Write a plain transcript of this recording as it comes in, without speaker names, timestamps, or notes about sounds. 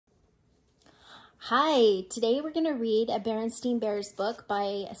Hi, today we're going to read a Berenstain Bears book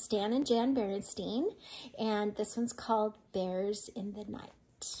by Stan and Jan Berenstain, and this one's called Bears in the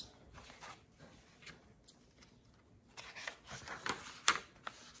Night.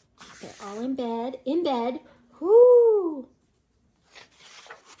 They're all in bed, whoo!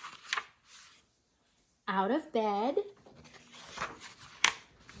 Out of bed,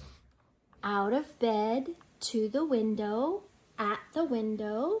 to the window, at the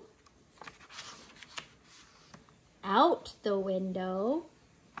window, out the window,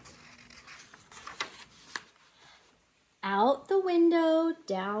 out the window,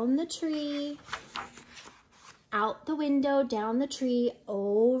 down the tree, out the window, down the tree,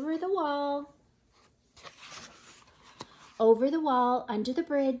 over the wall, under the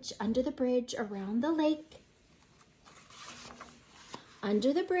bridge, around the lake,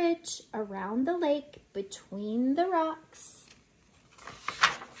 under the bridge, around the lake, between the rocks,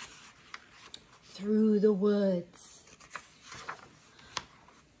 through the woods.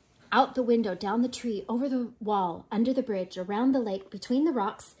 Out the window, down the tree, over the wall, under the bridge, around the lake, between the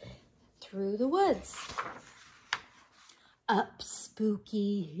rocks, through the woods. Up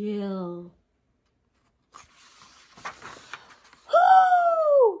Spooky Hill.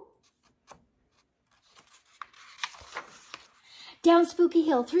 Woo! Down Spooky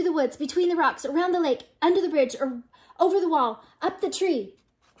Hill, through the woods, between the rocks, around the lake, under the bridge, or over the wall, up the tree,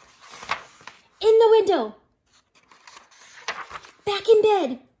 in the window, back in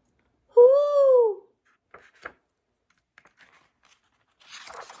bed. Woo!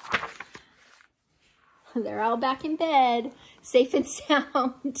 They're all back in bed, safe and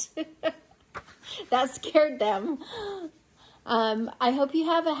sound. That scared them. I hope you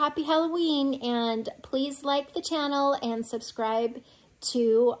have a happy Halloween, and please like the channel and subscribe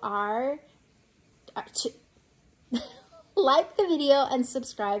to our, like the video and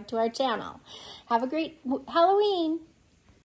subscribe to our channel. Have a great Halloween.